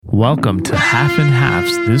Welcome to Half and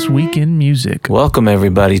Half's This Week in Music. Welcome,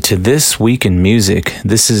 everybody, to This Week in Music.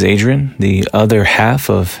 This is Adrian, the other half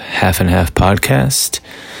of Half and Half podcast.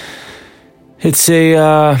 It's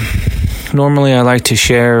normally I like to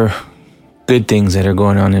share good things that are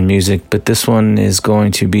going on in music, but this one is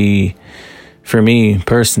going to be, for me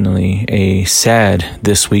personally, a sad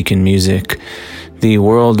This Week in Music. The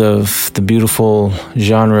world of the beautiful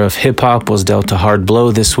genre of hip-hop was dealt a hard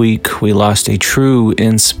blow this week. We lost a true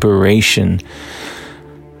inspiration.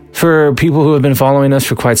 For people who have been following us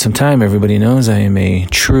for quite some time, everybody knows I am a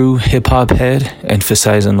true hip-hop head,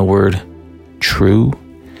 emphasize on the word true.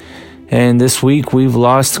 And this week we've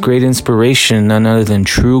lost great inspiration, none other than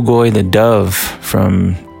Trugoy the Dove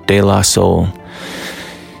from De La Soul.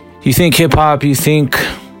 You think hip-hop, you think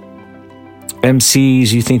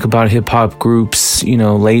MCs, you think about hip-hop groups,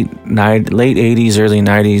 late 80s, early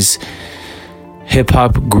 90s,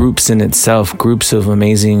 hip-hop groups in itself, groups of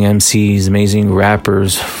amazing MCs, amazing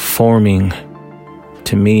rappers forming,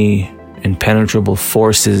 to me, impenetrable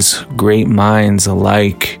forces, great minds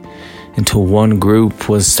alike, into one group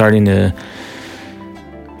was starting to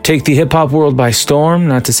take the hip-hop world by storm.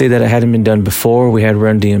 Not to say that it hadn't been done before. We had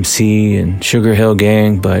Run DMC and Sugar Hill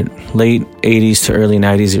Gang, but late 80s to early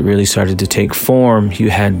 90s, it really started to take form. You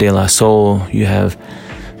had De La Soul, you have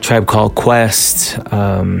Tribe Called Quest,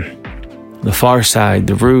 The Pharcyde,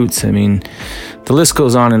 The Roots. I mean, the list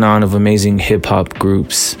goes on and on of amazing hip-hop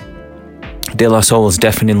groups. De La Soul is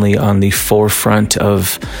definitely on the forefront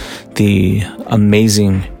of the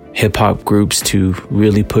amazing hip-hop groups to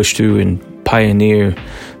really push through and pioneer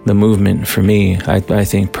the movement for me. I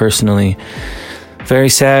think personally, very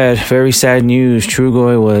sad news.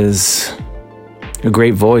 Trugoy was a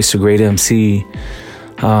great voice, a great MC.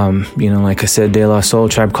 Like I said, De La Soul,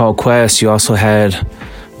 Tribe Called Quest. You also had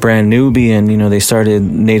Brand Nubian, they started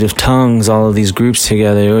Native Tongues, all of these groups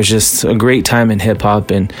together. It was just a great time in hip hop,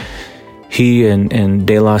 and he and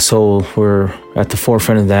De La Soul were at the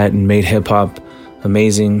forefront of that and made hip hop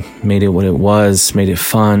amazing, made it what it was, made it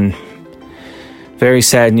fun. Very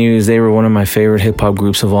sad news. They were one of my favorite hip-hop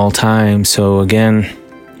groups of all time. So again,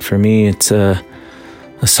 for me, it's a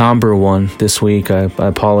somber one this week. I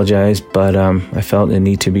apologize, but I felt it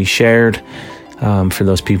need to be shared. For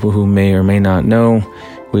those people who may or may not know,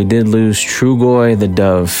 we did lose Trugoy the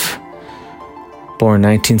Dove, born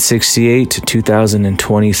 1968 to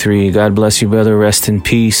 2023. God bless you, brother. Rest in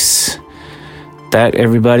peace. That,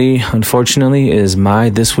 everybody, unfortunately, is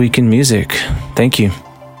my This Week in Music. Thank you.